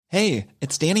Hey,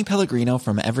 it's Danny Pellegrino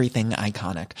from Everything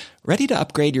Iconic. Ready to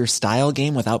upgrade your style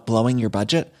game without blowing your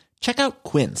budget? Check out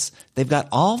Quince. They've got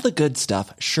all the good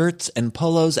stuff, shirts and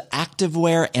polos,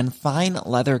 activewear, and fine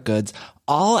leather goods,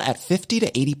 all at 50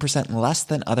 to 80% less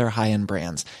than other high-end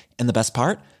brands. And the best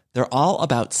part? They're all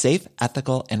about safe,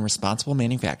 ethical, and responsible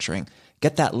manufacturing.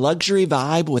 Get that luxury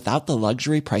vibe without the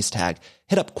luxury price tag.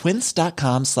 Hit up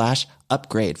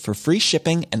quince.com/upgrade for free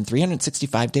shipping and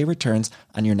 365-day returns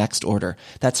on your next order.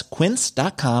 That's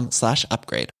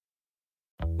quince.com/upgrade.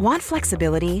 Want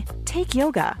flexibility? Take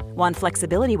yoga. Want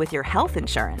flexibility with your health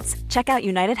insurance? Check out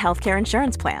United Healthcare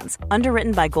Insurance Plans.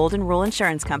 Underwritten by Golden Rule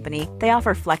Insurance Company, they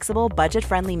offer flexible,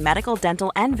 budget-friendly medical,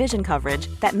 dental, and vision coverage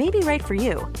that may be right for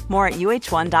you. More at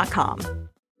uh1.com.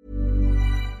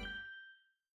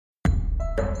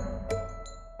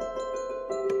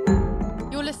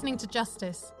 You're listening to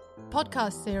Justice,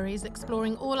 podcast series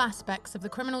exploring all aspects of the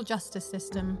criminal justice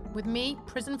system with me,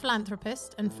 prison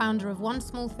philanthropist and founder of One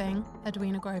Small Thing,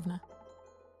 Edwina Grosvenor.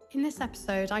 In this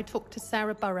episode, I talked to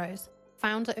Sarah Burrows,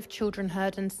 founder of Children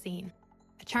Heard and Seen,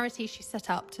 a charity she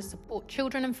set up to support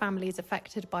children and families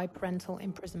affected by parental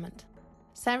imprisonment.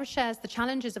 Sarah shares the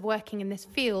challenges of working in this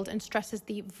field and stresses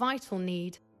the vital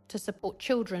need to support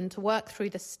children to work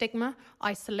through the stigma,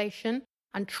 isolation,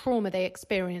 and trauma they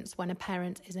experience when a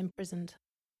parent is imprisoned.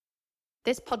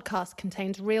 This podcast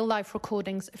contains real-life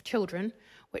recordings of children,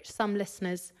 which some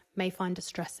listeners may find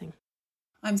distressing.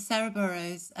 I'm Sarah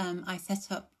Burrows. I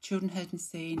set up Children Heard and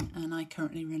Seen, and I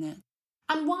currently run it.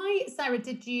 And why, Sarah,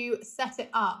 did you set it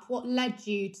up? What led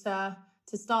you to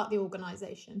start the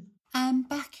organisation?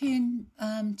 Back in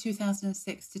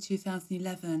 2006 to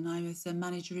 2011, I was a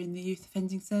manager in the Youth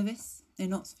Offending Service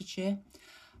in Oxfordshire.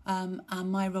 And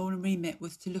my role and remit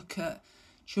was to look at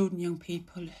children and young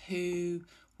people who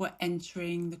were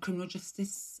entering the criminal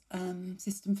justice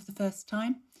system for the first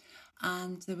time.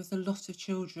 And there was a lot of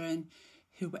children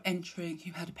who were entering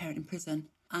who had a parent in prison.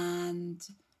 And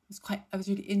I was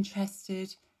really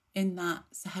interested in that.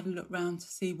 So I had a look round to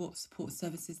see what support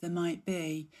services there might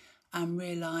be and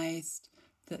realised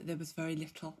that there was very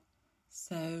little.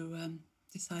 So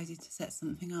decided to set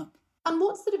something up. And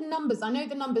what sort of numbers? I know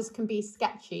the numbers can be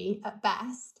sketchy at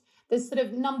best. There's sort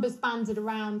of numbers banded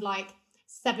around like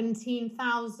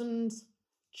 17,000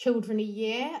 children a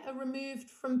year are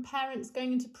removed from parents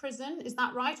going into prison. Is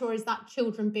that right? Or is that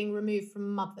children being removed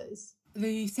from mothers?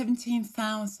 The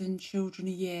 17,000 children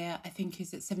a year, I think,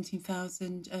 is at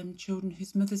 17,000 children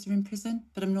whose mothers are in prison,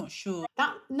 but I'm not sure.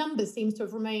 That number seems to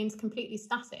have remained completely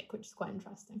static, which is quite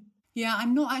interesting. Yeah,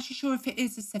 I'm not actually sure if it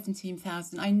is a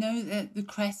 17,000. I know that the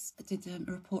Crest did a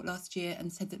report last year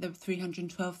and said that there were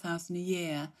 312,000 a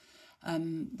year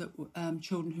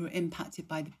children who were impacted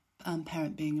by the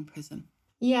parent being in prison.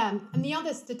 Yeah, and the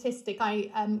other statistic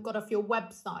I got off your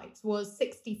website was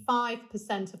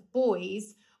 65% of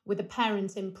boys with a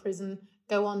parent in prison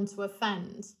go on to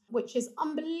offend, which is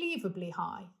unbelievably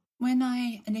high. When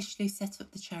I initially set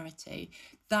up the charity,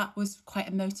 that was quite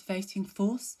a motivating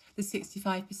force, the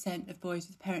 65% of boys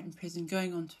with a parent in prison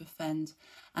going on to offend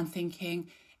and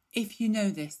thinking, if you know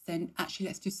this, then actually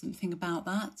let's do something about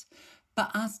that.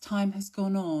 But as time has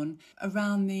gone on,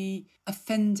 around the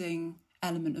offending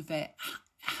element of it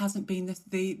hasn't been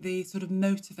the sort of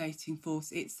motivating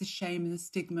force. It's the shame and the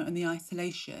stigma and the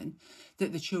isolation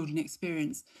that the children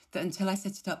experience that until I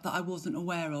set it up that I wasn't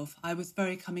aware of. I was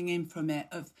very coming in from it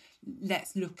of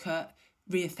let's look at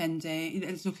reoffending,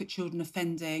 let's look at children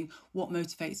offending, what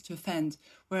motivates to offend.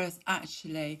 Whereas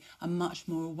actually I'm much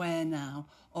more aware now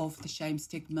of the shame,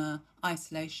 stigma,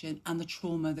 isolation and the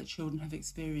trauma that children have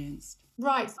experienced.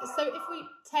 Right. So if we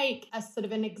take a sort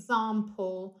of an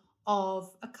example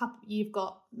of a couple, you've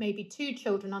got maybe two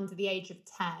children under the age of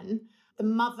 10, the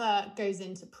mother goes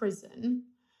into prison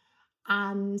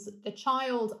and the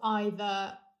child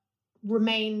either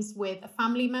remains with a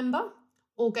family member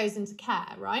or goes into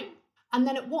care, right? And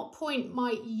then at what point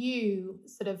might you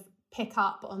sort of pick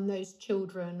up on those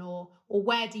children or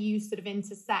where do you sort of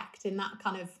intersect in that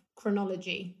kind of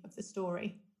chronology of the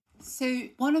story? So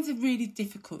one of the really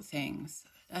difficult things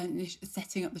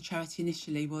setting up the charity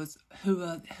initially was who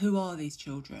are these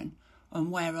children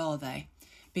and where are they?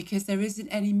 Because there isn't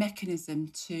any mechanism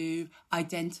to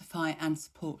identify and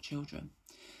support children.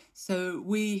 So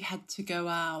we had to go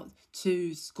out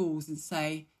to schools and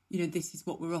say, you know, this is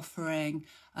what we're offering.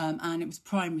 And it was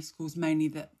primary schools mainly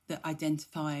that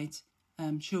identified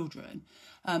children.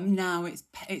 Now it's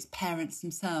parents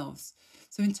themselves.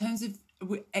 So in terms of,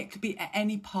 it could be at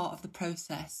any part of the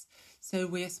process. So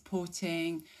we're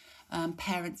supporting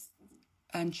parents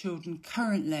and children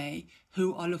currently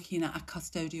who are looking at a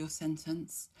custodial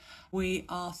sentence. We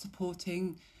are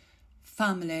supporting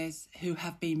families who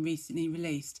have been recently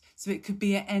released. So it could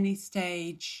be at any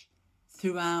stage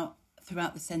throughout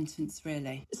the sentence,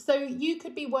 really. So you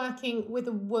could be working with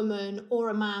a woman or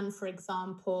a man, for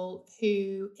example,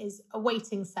 who is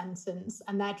awaiting sentence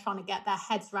and they're trying to get their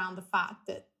heads around the fact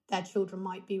that their children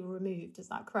might be removed. Is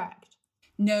that correct?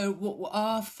 No, what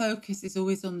our focus is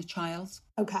always on the child.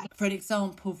 Okay. For an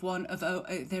example of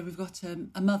there we've got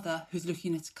a mother who's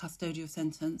looking at a custodial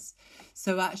sentence.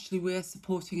 So actually we're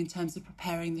supporting in terms of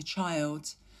preparing the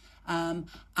child,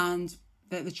 and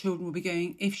that the children will be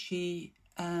going, if she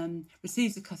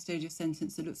receives a custodial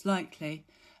sentence that looks likely,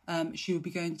 she will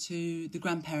be going to the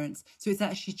grandparents. So it's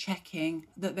actually checking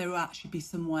that there will actually be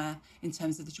somewhere in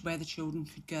terms of where the children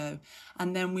could go.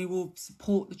 And then we will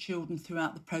support the children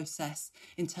throughout the process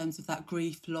in terms of that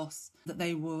grief, loss that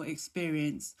they will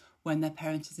experience when their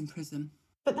parent is in prison.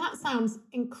 But that sounds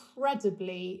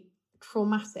incredibly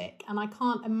traumatic, and I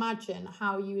can't imagine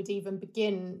how you would even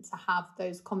begin to have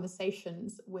those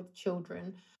conversations with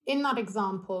children. In that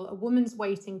example, a woman's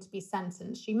waiting to be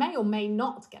sentenced. She may or may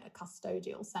not get a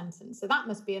custodial sentence. So that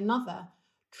must be another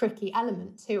tricky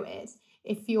element to it.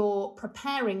 If you're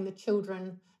preparing the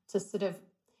children to sort of,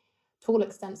 to all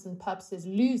extents and purposes,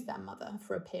 lose their mother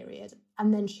for a period,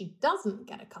 and then she doesn't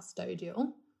get a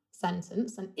custodial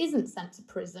sentence and isn't sent to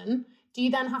prison, do you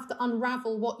then have to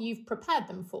unravel what you've prepared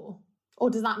them for? Or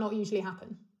does that not usually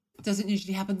happen? It doesn't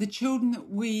usually happen. The children that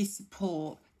we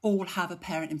support all have a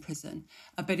parent in prison.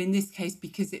 But in this case,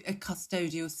 because a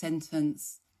custodial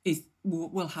sentence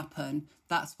will happen,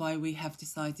 that's why we have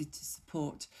decided to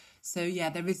support. So, yeah,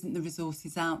 there isn't the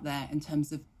resources out there in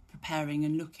terms of preparing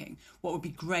and looking. What would be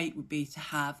great would be to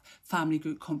have family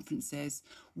group conferences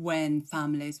when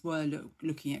families were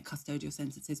looking at custodial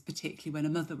sentences, particularly when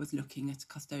a mother was looking at a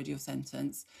custodial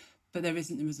sentence. But there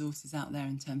isn't the resources out there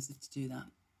in terms of to do that.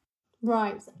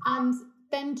 Right. And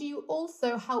then do you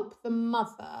also help the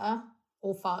mother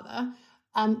or father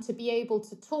to be able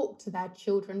to talk to their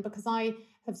children? Because I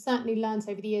have certainly learned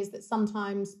over the years that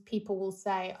sometimes people will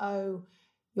say, oh,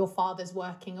 your father's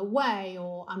working away,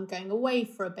 or I'm going away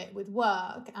for a bit with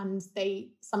work, and they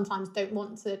sometimes don't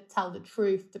want to tell the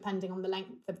truth depending on the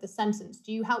length of the sentence.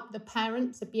 Do you help the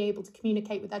parent to be able to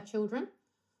communicate with their children?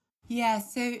 Yeah,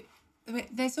 so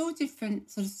there's all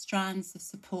different sort of strands of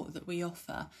support that we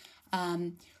offer.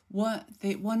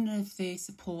 One of the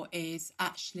support is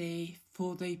actually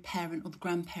for the parent or the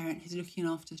grandparent who's looking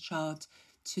after the child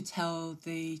to tell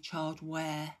the child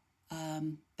where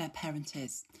their parent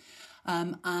is.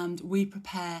 And we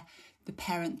prepare the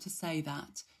parent to say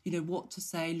that, what to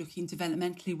say, looking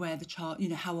developmentally where the child,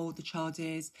 how old the child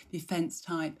is, the offence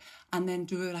type, and then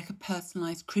do like a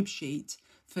personalised crib sheet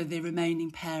for the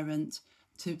remaining parent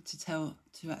to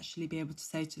actually be able to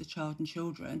say to the child and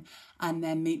children, and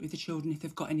then meet with the children if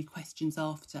they've got any questions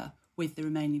after with the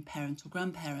remaining parent or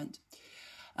grandparent.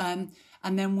 And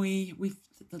then we've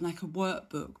done like a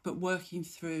workbook, but working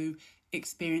through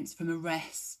experience from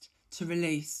arrest to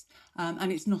release.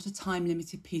 And it's not a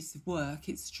time-limited piece of work,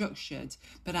 it's structured,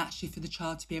 but actually for the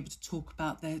child to be able to talk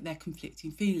about their conflicting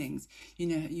feelings.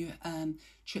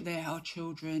 There are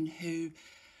children who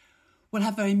will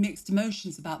have very mixed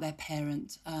emotions about their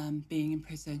parent being in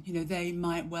prison. They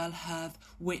might well have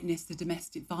witnessed the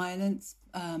domestic violence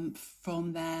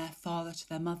from their father to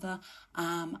their mother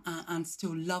and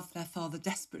still love their father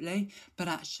desperately, but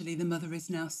actually the mother is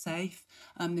now safe.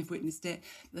 They've witnessed it.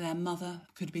 Their mother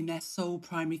could have been their sole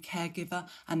primary caregiver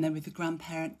and they're with the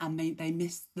grandparent and they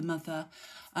miss the mother.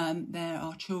 There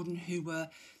are children who were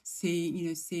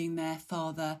seeing their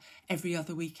father every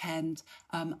other weekend,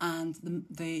 and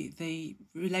the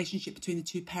relationship between the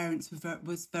two parents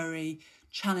was very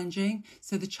challenging.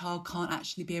 So the child can't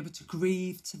actually be able to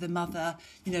grieve to the mother,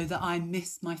 that I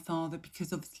miss my father,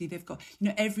 because obviously they've got,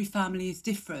 every family is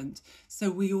different. So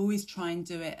we always try and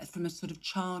do it from a sort of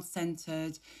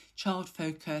child-centred, child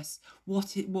focus.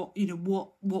 What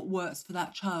works for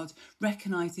that child,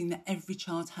 recognising that every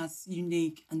child has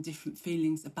unique and different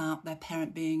feelings about their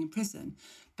parent being in prison.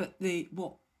 But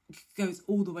what goes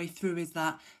all the way through is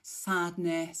that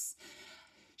sadness,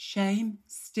 shame,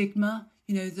 stigma,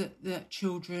 that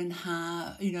children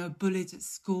have, bullied at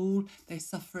school, they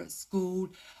suffer at school.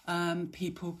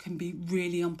 People can be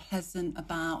really unpleasant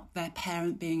about their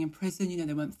parent being in prison.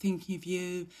 They weren't thinking of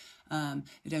you.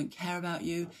 They don't care about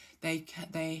you. They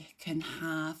can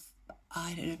have,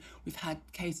 we've had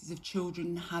cases of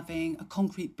children having a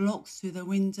concrete blocks through their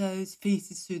windows,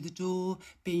 feces through the door,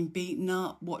 being beaten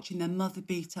up, watching their mother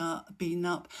beaten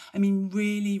up.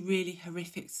 Really, really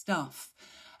horrific stuff.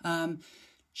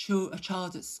 a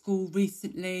child at school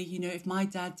recently, you know, if my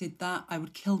dad did that, I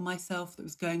would kill myself, that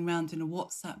was going around in a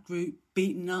WhatsApp group,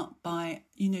 beaten up by,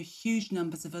 you know, huge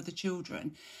numbers of other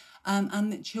children.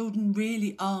 And that children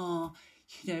really are,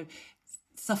 you know,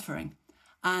 suffering.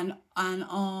 And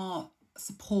our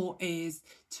support is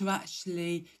to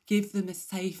actually give them a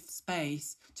safe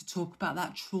space to talk about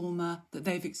that trauma that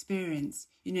they've experienced.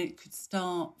 You know, it could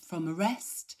start from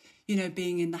arrest, you know,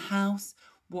 being in the house,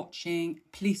 watching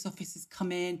police officers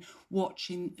come in,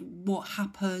 watching what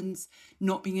happens,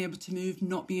 not being able to move,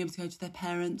 not being able to go to their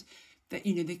parent, that,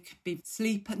 you know, they could be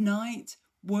asleep at night,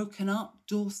 woken up,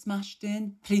 door smashed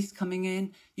in, police coming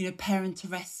in, you know, parent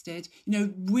arrested, you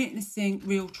know, witnessing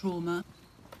real trauma.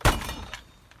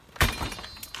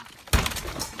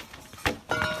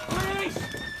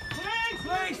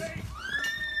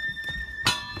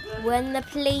 When the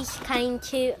police came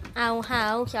to our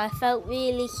house, I felt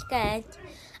really scared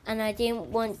and I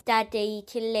didn't want Daddy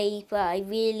to leave, but I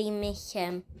really miss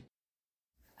him.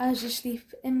 I was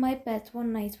asleep in my bed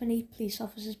one night when 8 police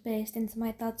officers burst into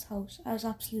my dad's house. I was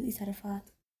absolutely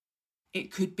terrified.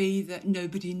 It could be that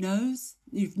nobody knows,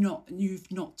 you've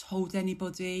not told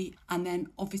anybody, and then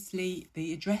obviously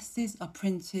the addresses are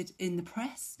printed in the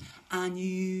press and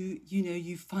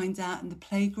you find out in the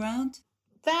playground.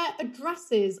 Their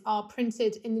addresses are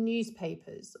printed in the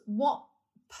newspapers. What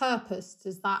purpose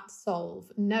does that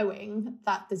solve, knowing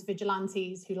that there's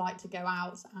vigilantes who like to go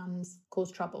out and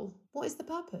cause trouble? What is the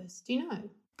purpose? Do you know?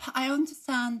 I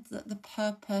understand that the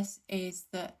purpose is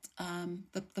that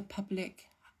the public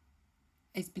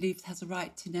is believed has a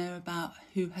right to know about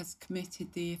who has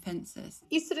committed the offences.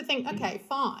 You sort of think, okay,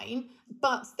 fine,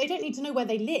 but they don't need to know where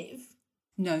they live.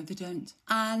 No, they don't.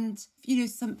 And, you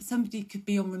know, somebody could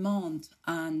be on remand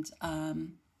and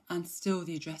still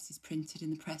the address is printed in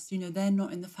the press. You know, they're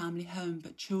not in the family home,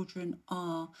 but children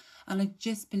are. And I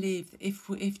just believe that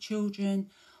if children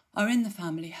are in the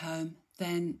family home,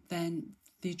 then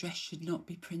the address should not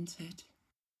be printed.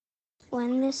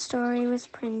 When this story was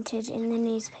printed in the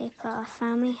newspaper, our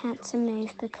family had to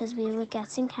move because we were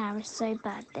getting harassed so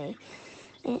badly.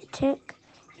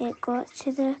 It got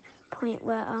to the point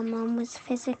where our mum was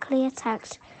physically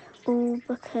attacked, all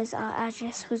because our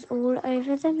address was all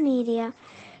over the media.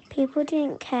 People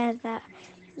didn't care that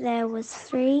there was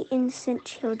 3 innocent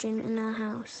children in our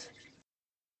house.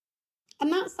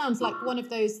 And that sounds like one of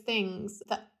those things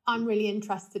that I'm really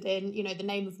interested in, you know, the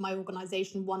name of my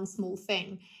organisation, One Small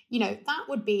Thing. You know, that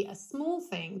would be a small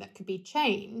thing that could be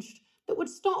changed that would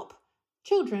stop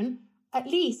children at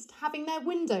least having their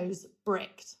windows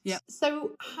bricked. Yeah.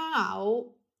 So how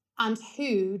and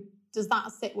who does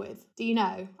that sit with? Do you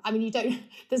know? I mean, you don't,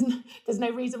 there's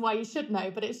no reason why you should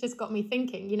know, but it's just got me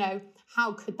thinking, you know,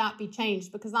 how could that be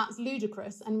changed? Because that's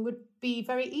ludicrous and would be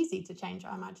very easy to change,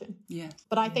 I imagine. Yeah.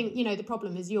 But I think, you know, the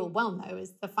problem, as you'll well know,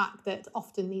 is the fact that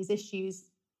often these issues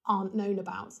aren't known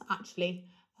about, actually,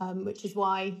 which is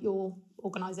why your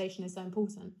organisation is so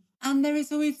important. And there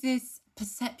is always this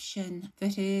perception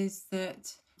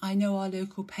that I know our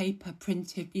local paper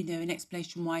printed, you know, an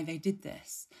explanation why they did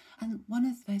this. And one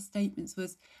of their statements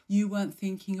was, you weren't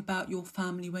thinking about your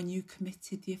family when you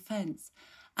committed the offence.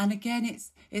 And again,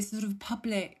 it's sort of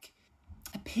public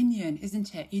opinion,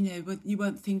 isn't it? You know, you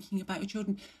weren't thinking about your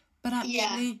children. But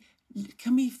actually,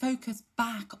 can we focus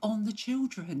back on the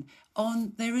children?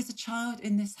 There is a child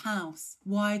in this house.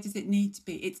 Why does it need to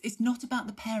be? It's not about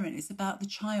the parent, it's about the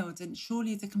child. And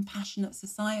surely as a compassionate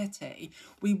society,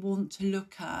 we want to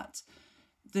look at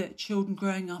the children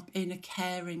growing up in a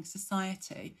caring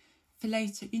society for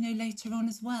later on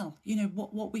as well. You know,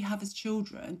 what we have as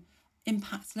children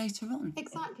impacts later on.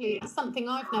 Exactly. It's something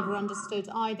I've never understood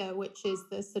either, which is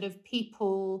the sort of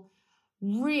people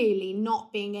really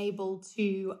not being able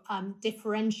to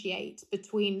differentiate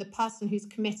between the person who's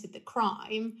committed the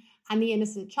crime and the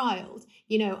innocent child.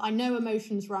 You know, I know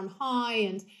emotions run high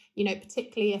and, you know,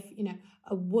 particularly if, you know,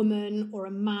 a woman or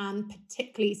a man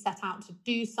particularly set out to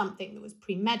do something that was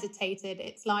premeditated,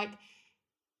 it's like,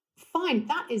 fine,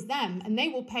 that is them and they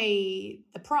will pay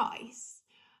the price.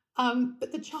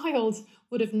 But the child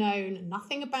would have known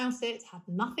nothing about it, had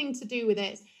nothing to do with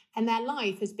it, and their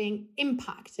life is being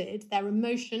impacted, their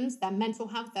emotions, their mental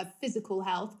health, their physical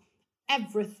health,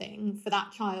 everything for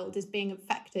that child is being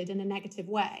affected in a negative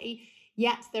way.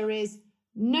 Yet there is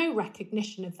no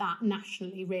recognition of that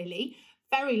nationally, really,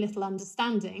 very little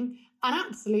understanding, and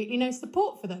absolutely no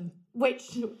support for them,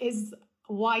 which is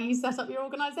why you set up your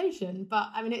organisation.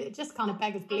 But I mean, it just kind of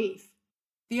beggars belief.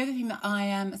 The other thing that I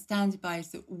am astounded by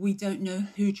is that we don't know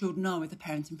who children are with a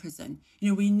parent in prison. You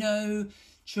know, we know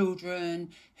children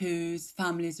whose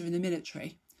families are in the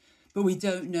military, but we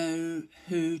don't know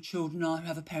who children are who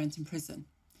have a parent in prison.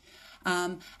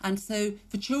 And so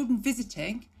for children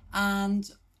visiting and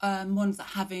ones that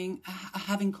are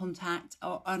having contact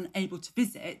or unable to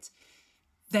visit,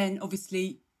 then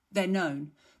obviously they're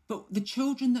known. But the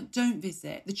children that don't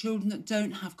visit, the children that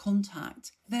don't have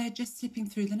contact, they're just slipping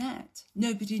through the net.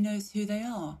 Nobody knows who they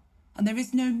are. And there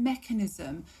is no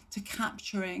mechanism to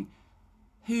capturing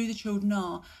who the children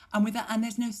are. And with that, and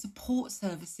there's no support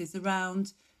services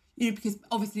around, because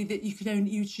obviously that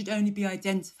you should only be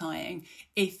identifying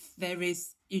if there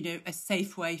is, a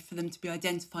safe way for them to be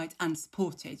identified and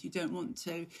supported. You don't want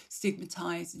to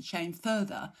stigmatise and shame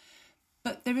further.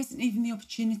 But there isn't even the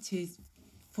opportunities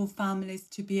for families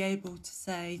to be able to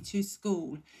say to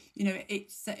school,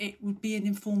 it would be an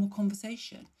informal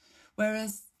conversation.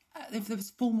 Whereas if there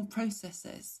was formal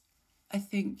processes, I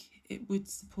think it would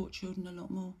support children a lot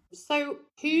more. So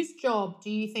whose job do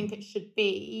you think it should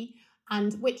be,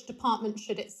 and which department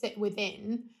should it sit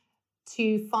within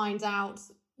to find out,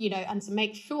 and to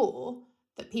make sure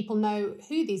that people know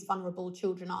who these vulnerable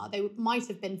children are? They might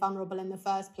have been vulnerable in the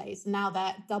first place, and now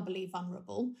they're doubly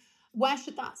vulnerable. Where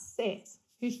should that sit?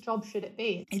 Whose job should it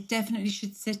be? It definitely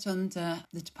should sit under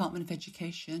the Department of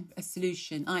Education. A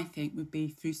solution, I think, would be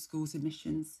through schools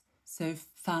admissions. So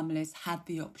families had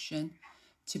the option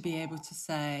to be able to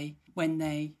say when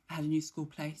they had a new school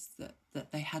placed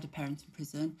that they had a parent in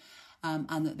prison,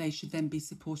 and that they should then be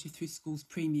supported through schools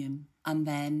premium, and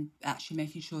then actually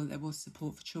making sure that there was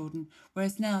support for children.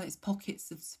 Whereas now it's pockets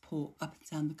of support up and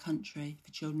down the country for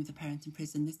children with a parent in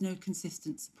prison. There's no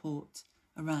consistent support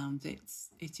around.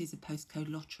 It is a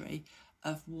postcode lottery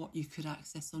of what you could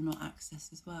access or not access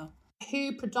as well.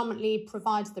 Who predominantly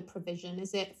provides the provision?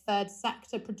 Is it third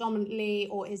sector predominantly,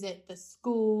 or is it the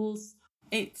schools?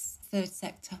 It's third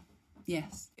sector,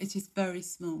 yes. It is very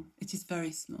small. It is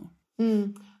very small.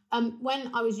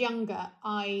 When I was younger,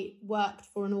 I worked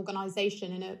for an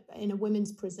organisation in a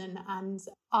women's prison, and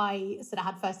I sort of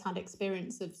had first-hand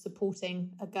experience of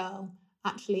supporting a girl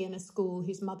actually in a school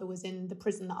whose mother was in the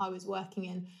prison that I was working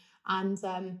in.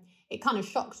 And it kind of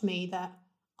shocked me that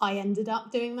I ended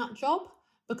up doing that job,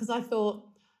 because I thought,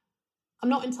 I'm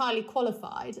not entirely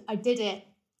qualified. I did it.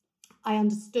 I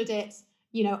understood it.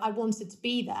 I wanted to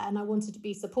be there and I wanted to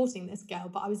be supporting this girl,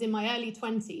 but I was in my early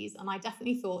 20s and I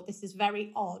definitely thought this is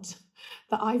very odd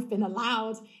that I've been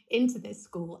allowed into this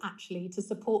school actually to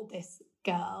support this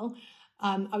girl.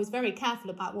 I was very careful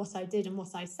about what I did and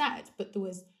what I said, but there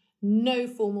was no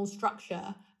formal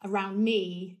structure around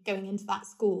me going into that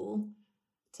school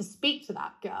to speak to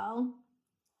that girl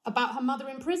about her mother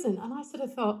in prison. And I sort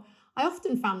of thought, I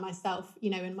often found myself,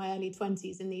 in my early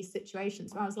 20s in these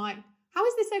situations where I was like, how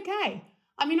is this okay?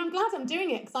 I mean, I'm glad I'm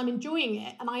doing it because I'm enjoying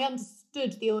it. And I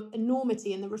understood the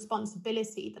enormity and the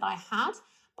responsibility that I had.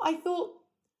 But I thought,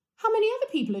 how many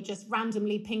other people are just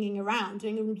randomly pinging around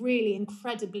doing a really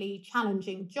incredibly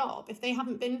challenging job if they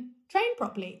haven't been trained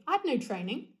properly? I had no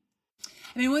training.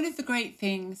 I mean, one of the great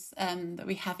things that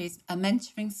we have is a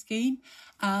mentoring scheme.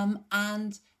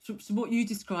 And so what you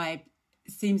described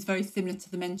seems very similar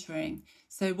to the mentoring.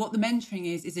 So what the mentoring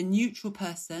is a neutral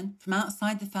person from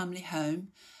outside the family home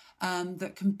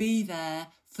that can be there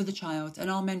for the child.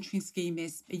 And our mentoring scheme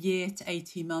is a year to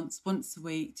 18 months, once a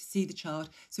week, to see the child.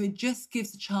 So it just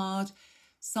gives the child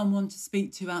someone to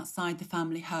speak to outside the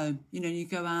family home. You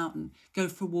go out and go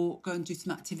for a walk, go and do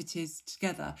some activities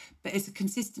together. But it's a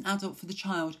consistent adult for the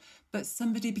child. But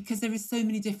somebody, because there is so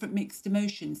many different mixed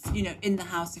emotions, in the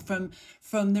house,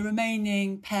 from the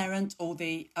remaining parent or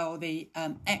the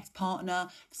ex-partner,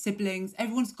 siblings,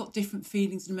 everyone's got different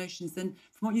feelings and emotions. And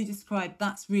from what you described,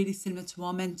 that's really similar to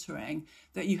our mentoring,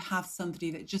 that you have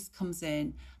somebody that just comes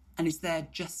in and is there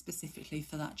just specifically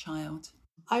for that child.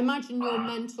 I imagine your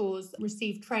mentors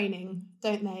receive training,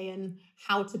 don't they, in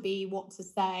how to be, what to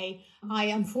say. I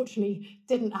unfortunately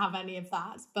didn't have any of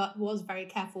that, but was very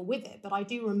careful with it. But I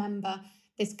do remember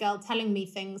this girl telling me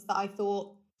things that I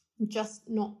thought, I'm just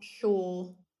not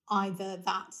sure either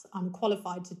that I'm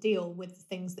qualified to deal with the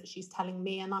things that she's telling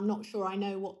me, and I'm not sure I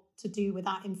know what to do with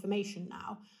that information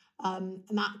now. And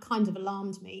that kind of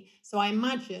alarmed me. So I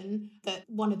imagine that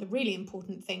one of the really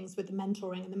important things with the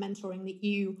mentoring and the mentoring that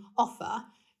you offer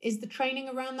is the training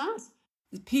around that.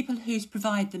 The people who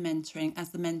provide the mentoring as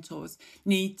the mentors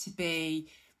need to be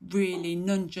really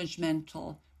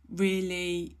non-judgmental,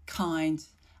 really kind,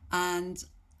 and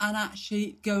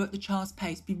actually go at the child's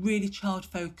pace, be really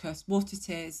child-focused, what it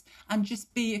is, and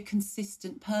just be a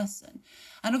consistent person.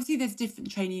 And obviously there's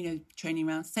different training, training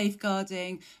around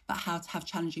safeguarding, about how to have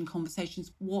challenging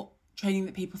conversations, what training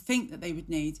that people think that they would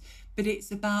need. But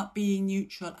it's about being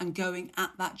neutral and going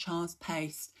at that child's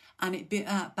pace, and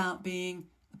about being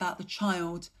about the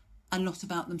child and not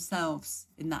about themselves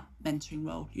in that mentoring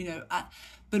role,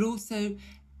 but also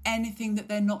anything that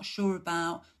they're not sure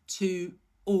about, to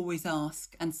always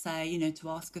ask and say, to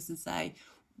ask us and say,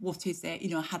 what is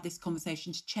it? I had this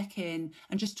conversation, to check in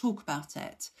and just talk about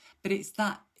it. But it's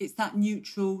that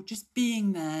neutral, just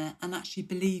being there and actually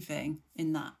believing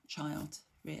in that child,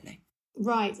 really.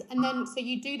 Right. And then, so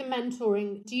you do the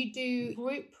mentoring. Do you do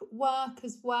group work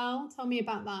as well? Tell me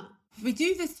about that. We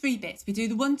do the 3 bits. We do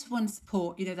the one-to-one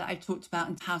support, that I talked about,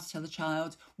 and how to tell the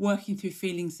child, working through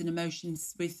feelings and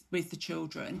emotions with the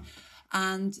children.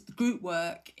 And the group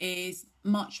work is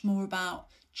much more about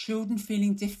children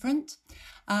feeling different.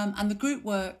 And the group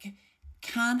work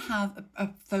can have a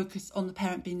focus on the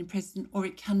parent being in prison, or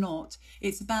it cannot.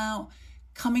 It's about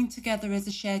coming together as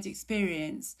a shared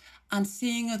experience and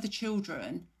seeing other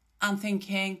children and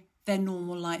thinking they're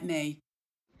normal like me.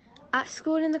 At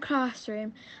school, in the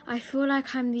classroom, I feel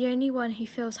like I'm the only one who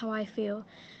feels how I feel.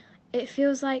 It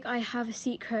feels like I have a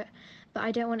secret, but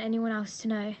I don't want anyone else to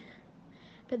know.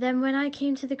 But then when I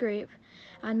came to the group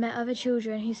and met other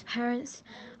children whose parents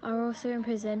are also in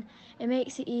prison, it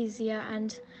makes it easier,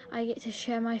 and I get to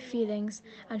share my feelings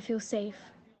and feel safe.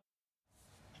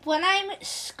 When I'm at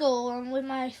school and with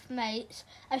my mates,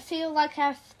 I feel like I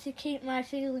have to keep my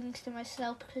feelings to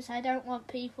myself because I don't want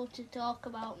people to talk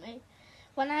about me.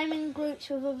 When I'm in groups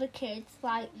with other kids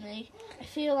like me, I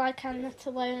feel like I'm not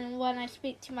alone, and when I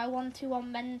speak to my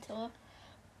one-to-one mentor,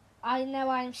 I know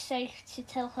I'm safe to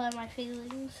tell her my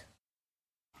feelings.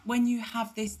 When you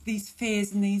have these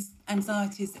fears and these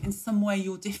anxieties, in some way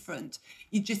you're different,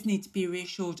 you just need to be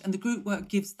reassured. And the group work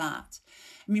gives that.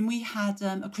 I mean, we had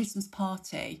a Christmas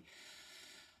party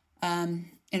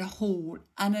in a hall,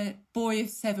 and a boy of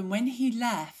 7, when he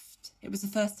left, it was the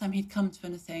first time he'd come to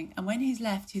anything. And when he's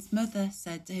left, his mother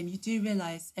said to him, "You do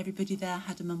realise everybody there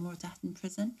had a mum or a dad in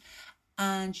prison?"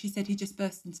 And she said he just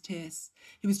burst into tears.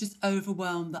 He was just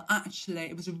overwhelmed that actually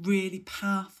it was really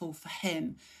powerful for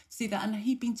him to see that. And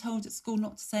he'd been told at school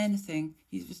not to say anything.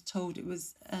 He was told it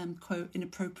was, quote,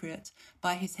 inappropriate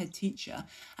by his head teacher.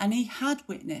 And he had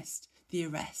witnessed the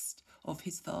arrest of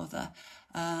his father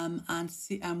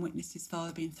and witnessed his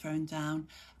father being thrown down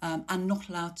and not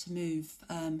allowed to move.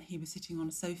 He was sitting on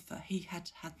a sofa. He had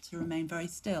to remain very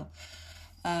still.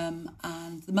 And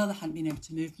the mother hadn't been able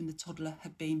to move, and the toddler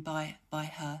had been by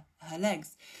her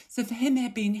legs. So for him,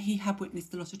 he had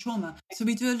witnessed a lot of trauma. So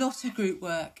we do a lot of group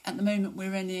work. At the moment,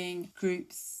 we're running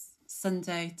groups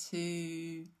Sunday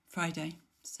to Friday.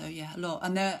 So yeah, a lot.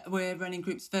 And we're running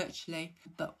groups virtually,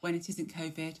 but when it isn't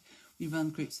COVID, we run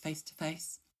groups face to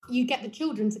face. You get the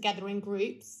children together in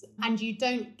groups, and you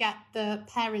don't get the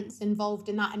parents involved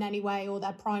in that in any way, or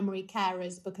their primary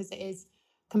carers, because it is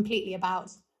completely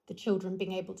about the children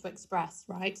being able to express,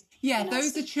 right? Yeah,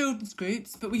 those are children's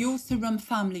groups, but we also run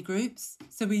family groups.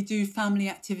 So we do family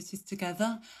activities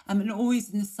together. And always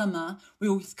in the summer, we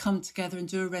always come together and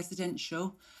do a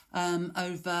residential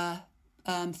over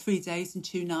 3 days and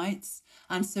 2 nights.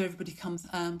 And so everybody comes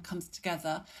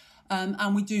together.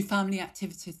 And we do family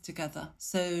activities together.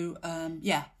 So,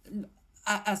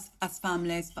 as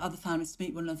families, for other families to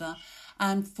meet one another.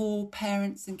 And for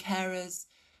parents and carers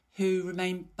who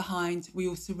remain behind, we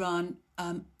also run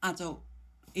adult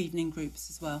evening groups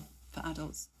as well for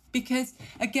adults. Because,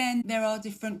 again, there are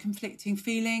different conflicting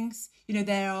feelings.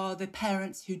 There are the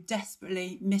parents who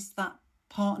desperately miss that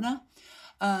partner.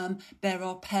 There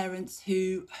are parents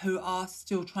who are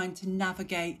still trying to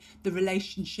navigate the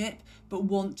relationship but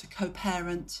want to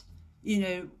co-parent,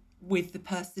 with the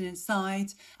person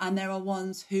inside. And there are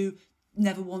ones who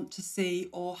never want to see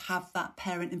or have that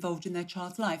parent involved in their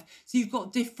child's life. So you've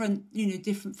got different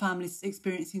families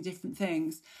experiencing different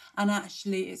things. And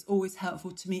actually, it's always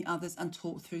helpful to meet others and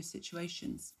talk through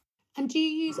situations. And do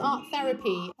you use art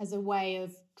therapy as a way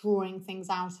of drawing things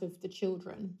out of the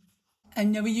children?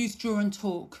 And no, we use draw and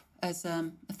talk as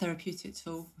a therapeutic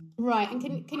tool. Right.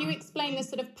 And can you explain the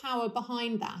sort of power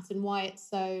behind that and why it's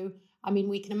so... I mean,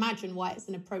 we can imagine why it's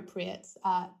an appropriate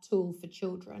tool for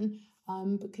children.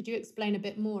 But could you explain a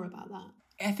bit more about that?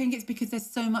 I think it's because there's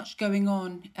so much going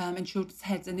on in children's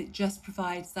heads, and it just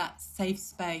provides that safe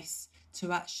space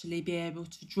to actually be able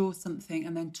to draw something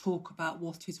and then talk about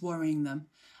what is worrying them.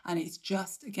 And it's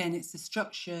just, again, that's a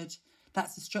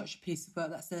structured piece of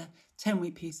work. That's a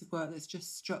 10-week piece of work that's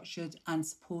just structured and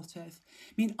supportive.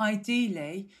 I mean,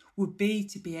 ideally would be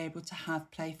to be able to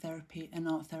have play therapy and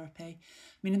art therapy.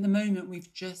 I mean, at the moment,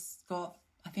 we've just got,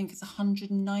 I think it's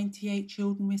 198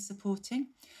 children we're supporting.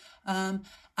 And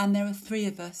there are 3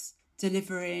 of us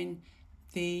delivering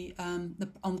on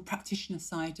the practitioner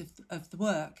side of the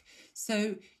work.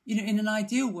 So, in an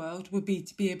ideal world would be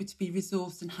to be able to be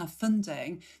resourced and have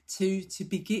funding to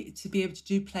be able to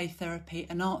do play therapy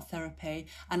and art therapy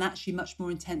and actually much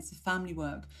more intensive family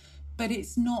work. But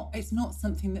it's not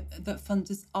something that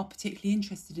funders are particularly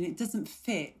interested in. It doesn't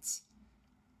fit.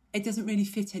 It doesn't really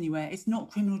fit anywhere. It's not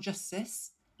criminal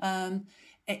justice.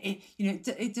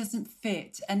 It doesn't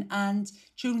fit. And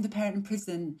children with a parent in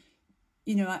prison,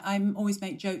 I always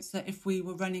make jokes that if we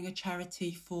were running a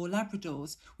charity for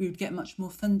Labradors, we would get much more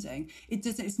funding.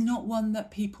 It's not one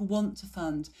that people want to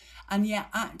fund. And yet,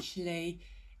 actually,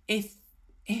 if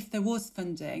there was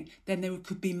funding, then there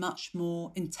could be much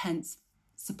more intense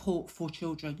support for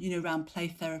children, around play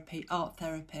therapy, art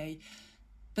therapy.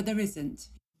 But there isn't.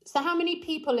 So how many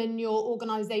people in your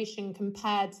organisation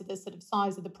compared to the sort of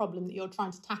size of the problem that you're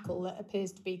trying to tackle that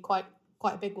appears to be quite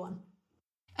a big one?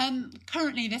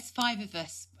 Currently, there's 5 of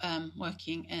us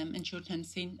working in Children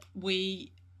Unseen.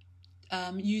 We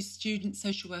use student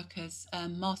social workers,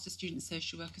 master student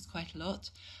social workers quite a lot,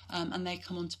 and they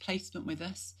come on to placement with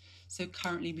us. So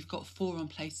currently we've got 4 on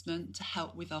placement to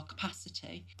help with our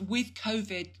capacity. With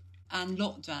COVID and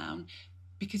lockdown,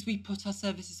 because we put our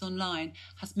services online,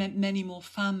 has meant many more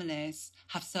families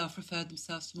have self-referred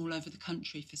themselves from all over the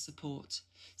country for support.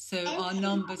 So our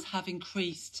numbers have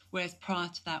increased, whereas prior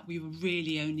to that, we were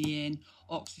really only in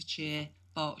Oxfordshire,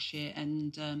 Berkshire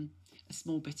and a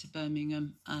small bit of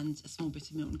Birmingham and a small bit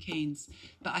of Milton Keynes.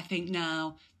 But I think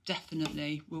now,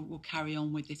 definitely, we'll carry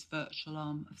on with this virtual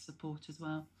arm of support as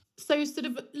well. So sort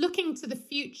of looking to the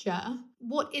future,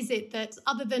 what is it that,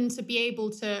 other than to be able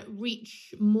to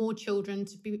reach more children,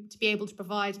 to be able to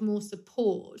provide more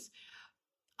support,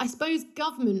 I suppose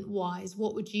government-wise,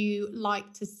 what would you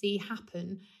like to see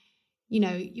happen?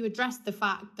 You addressed the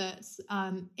fact that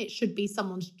it should be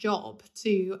someone's job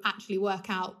to actually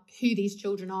work out who these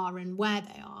children are and where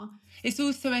they are. It's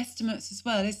also estimates as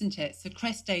well, isn't it? So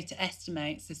CREST data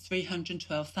estimates there's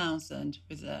 312,000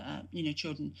 with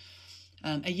children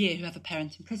a year who have a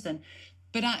parent in prison.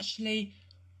 But actually,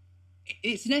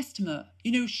 it's an estimate.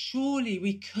 Surely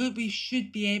we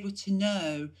should be able to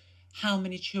know how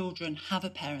many children have a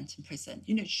parent in prison,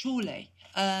 surely.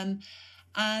 And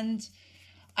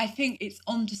I think it's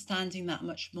understanding that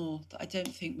much more that I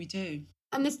don't think we do.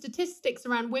 And the statistics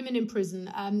around women in prison,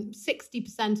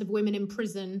 60% of women in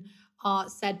prison are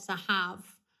said to have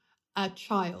a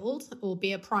child or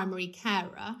be a primary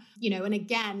carer, and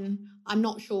again, I'm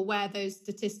not sure where those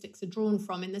statistics are drawn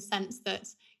from, in the sense that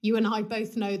you and I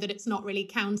both know that it's not really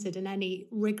counted in any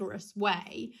rigorous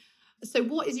way. So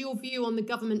what is your view on the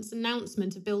government's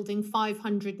announcement of building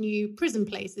 500 new prison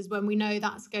places, when we know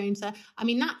that's going to,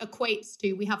 that equates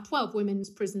to, we have 12 women's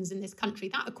prisons in this country.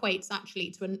 That equates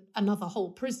actually to another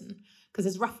whole prison, because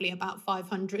there's roughly about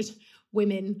 500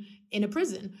 women in a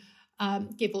prison,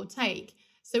 give or take.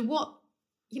 So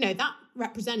that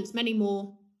represents many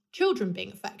more children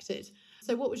being affected.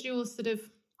 So what was your sort of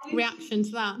reaction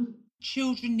to that?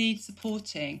 Children need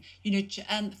supporting,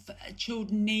 and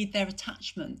children need their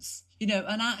attachments, and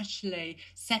actually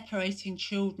separating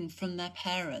children from their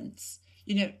parents,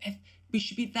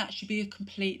 that should be a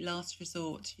complete last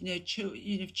resort.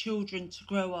 Children to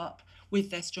grow up with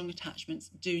their strong attachments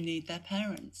do need their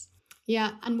parents.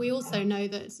 Yeah, and we also know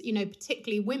that,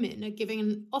 particularly women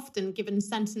are often given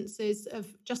sentences of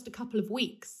just a couple of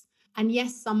weeks. And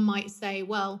yes, some might say,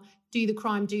 well, do the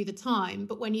crime, do the time.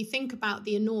 But when you think about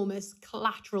the enormous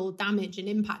collateral damage and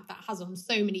impact that has on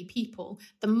so many people,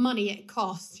 the money it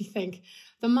costs, you think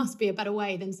there must be a better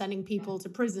way than sending people to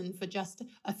prison for just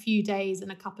a few days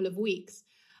and a couple of weeks.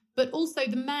 But also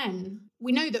the men,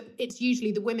 we know that it's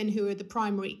usually the women who are the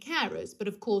primary carers, but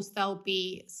of course there'll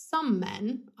be some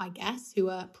men, I guess, who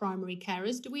are primary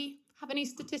carers. Do we have any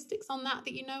statistics on that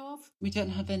you know of? We don't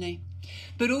have any.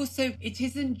 But also, it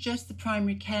isn't just the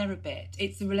primary carer bit.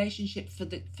 It's the relationship for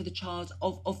the child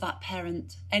of that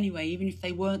parent anyway, even if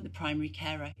they weren't the primary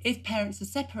carer. If parents are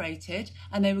separated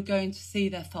and they were going to see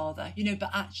their father, but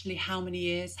actually how many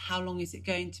years, how long is it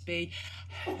going to be?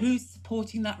 Who's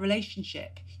supporting that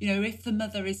relationship? If the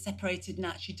mother is separated and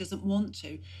actually doesn't want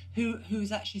to,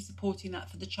 who's actually supporting that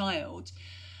for the child?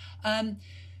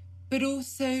 But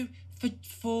also,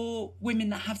 for women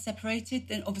that have separated,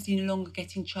 then obviously no longer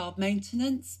getting child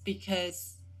maintenance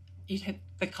because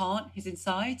they can't, he's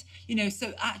inside,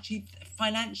 so actually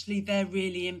financially they're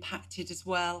really impacted as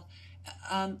well.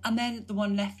 And then the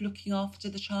one left looking after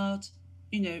the child,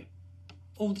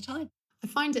 all the time. I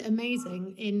find it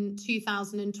amazing in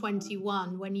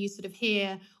 2021 when you sort of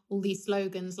hear all these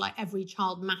slogans like every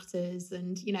child matters,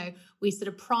 and, you know, we sort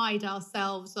of pride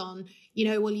ourselves on, you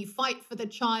know, well, you fight for the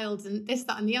child and this,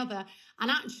 that and the other.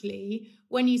 And actually,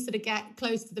 when you sort of get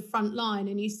close to the front line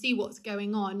and you see what's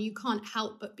going on, you can't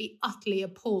help but be utterly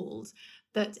appalled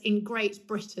that in Great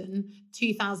Britain,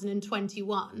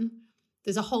 2021,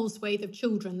 there's a whole swathe of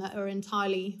children that are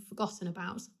entirely forgotten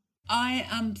about. I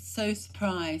am so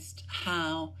surprised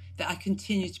that I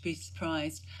continue to be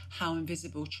surprised how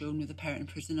invisible children with a parent in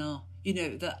prison are. You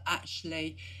know, that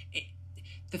actually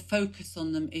the focus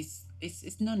on them is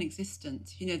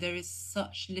non-existent. You know, there is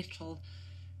such little,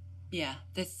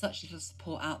 there's such little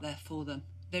support out there for them.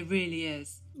 There really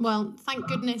is. Well, thank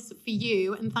goodness for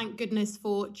you, and thank goodness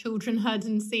for Children Heard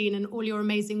and Seen and all your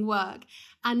amazing work.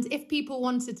 And if people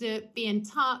wanted to be in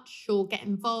touch or get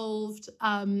involved,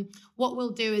 what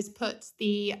we'll do is put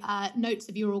the notes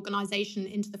of your organisation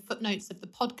into the footnotes of the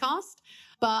podcast.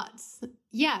 But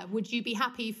yeah, would you be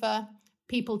happy for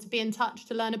people to be in touch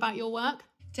to learn about your work?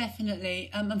 Definitely.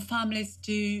 And families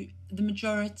do, the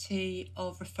majority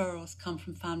of referrals come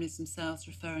from families themselves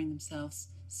referring themselves.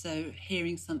 So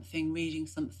hearing something, reading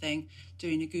something,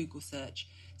 doing a Google search.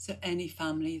 So any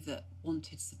family that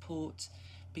wanted support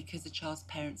because the child's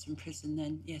parents are in prison,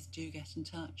 then yes, do get in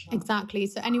touch. Exactly.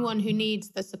 So anyone who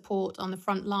needs the support on the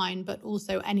front line, but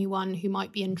also anyone who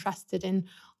might be interested in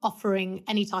offering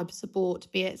any type of support,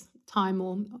 be it time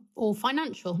or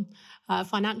financial.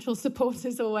 Financial support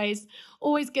is always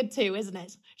good too, isn't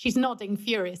it? She's nodding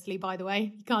furiously, by the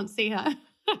way. You can't see her.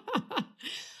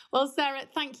 Well, Sarah,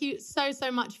 thank you so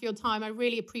much for your time. I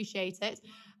really appreciate it.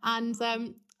 And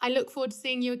I look forward to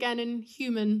seeing you again in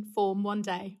human form one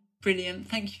day. Brilliant.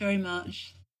 Thank you very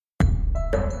much.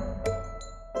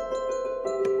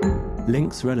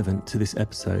 Links relevant to this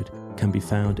episode can be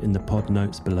found in the pod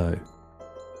notes below.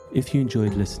 If you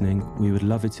enjoyed listening, we would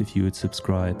love it if you would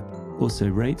subscribe. Also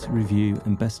rate, review,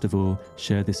 and best of all,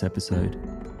 share this episode.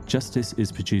 Justice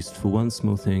is produced for One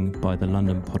Small Thing by the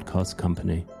London Podcast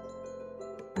Company.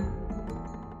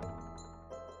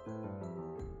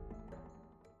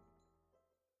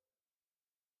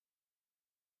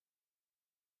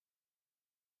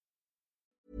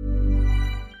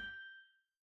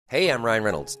 Hey, I'm Ryan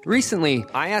Reynolds. Recently,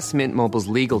 I asked Mint Mobile's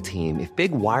legal team if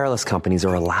big wireless companies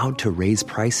are allowed to raise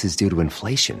prices due to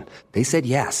inflation. They said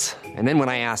yes. And then when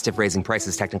I asked if raising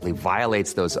prices technically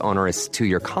violates those onerous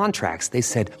 2-year contracts, they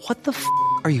said, "What the f***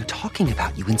 are you talking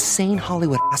about, you insane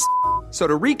Hollywood ass?" So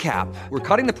to recap, we're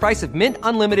cutting the price of Mint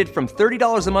Unlimited from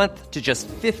 $30 a month to just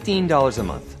 $15 a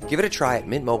month. Give it a try at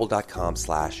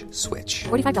mintmobile.com/switch.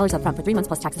 $45 up front for 3 months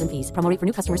plus taxes and fees. Promo rate for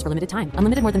new customers for limited time.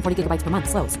 Unlimited more than 40 gigabytes per month.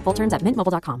 Slows full terms at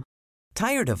mintmobile.com.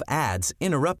 Tired of ads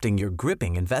interrupting your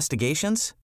gripping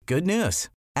investigations? Good news.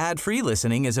 Ad-free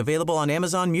listening is available on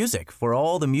Amazon Music for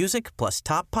all the music plus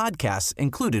top podcasts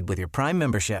included with your Prime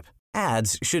membership.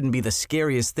 Ads shouldn't be the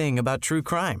scariest thing about true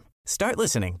crime. Start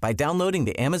listening by downloading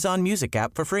the Amazon Music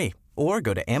app for free or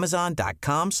go to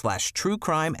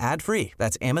amazon.com/truecrime ad-free.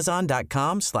 That's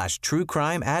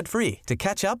amazon.com/truecrime ad-free to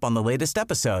catch up on the latest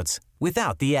episodes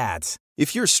without the ads.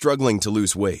 If you're struggling to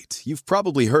lose weight, you've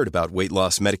probably heard about weight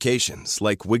loss medications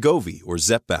like Wegovy or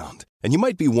Zepbound, and you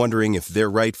might be wondering if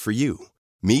they're right for you.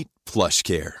 Meet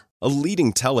PlushCare, a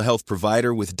leading telehealth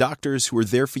provider with doctors who are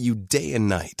there for you day and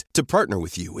night to partner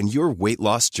with you in your weight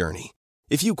loss journey.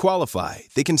 If you qualify,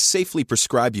 they can safely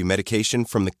prescribe you medication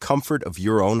from the comfort of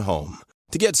your own home.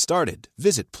 To get started,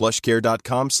 visit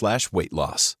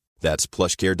plushcare.com/weightloss. That's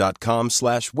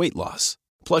plushcare.com/weightloss.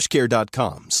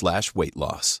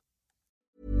 plushcare.com/weightloss.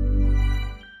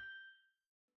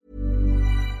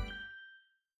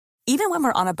 Even when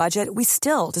we're on a budget, we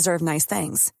still deserve nice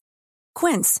things.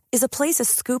 Quince is a place to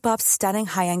scoop up stunning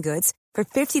high-end goods for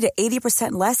 50 to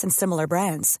 80% less than similar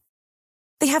brands.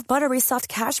 They have buttery soft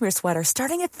cashmere sweaters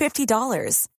starting at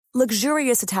 $50,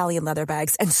 luxurious Italian leather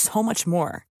bags, and so much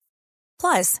more.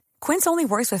 Plus, Quince only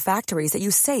works with factories that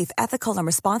use safe, ethical, and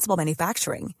responsible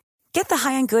manufacturing. Get the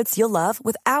high-end goods you'll love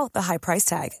without the high price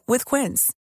tag with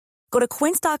Quince. Go to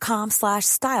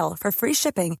quince.com/style for free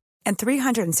shipping and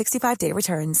 365-day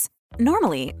returns.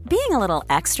 Normally, being a little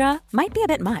extra might be a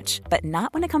bit much, but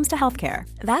not when it comes to healthcare.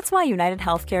 That's why United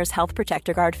Healthcare's Health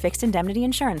Protector Guard fixed indemnity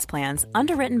insurance plans,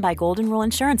 underwritten by Golden Rule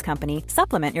Insurance Company,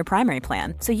 supplement your primary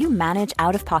plan so you manage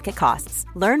out-of-pocket costs.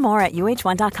 Learn more at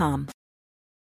uh1.com.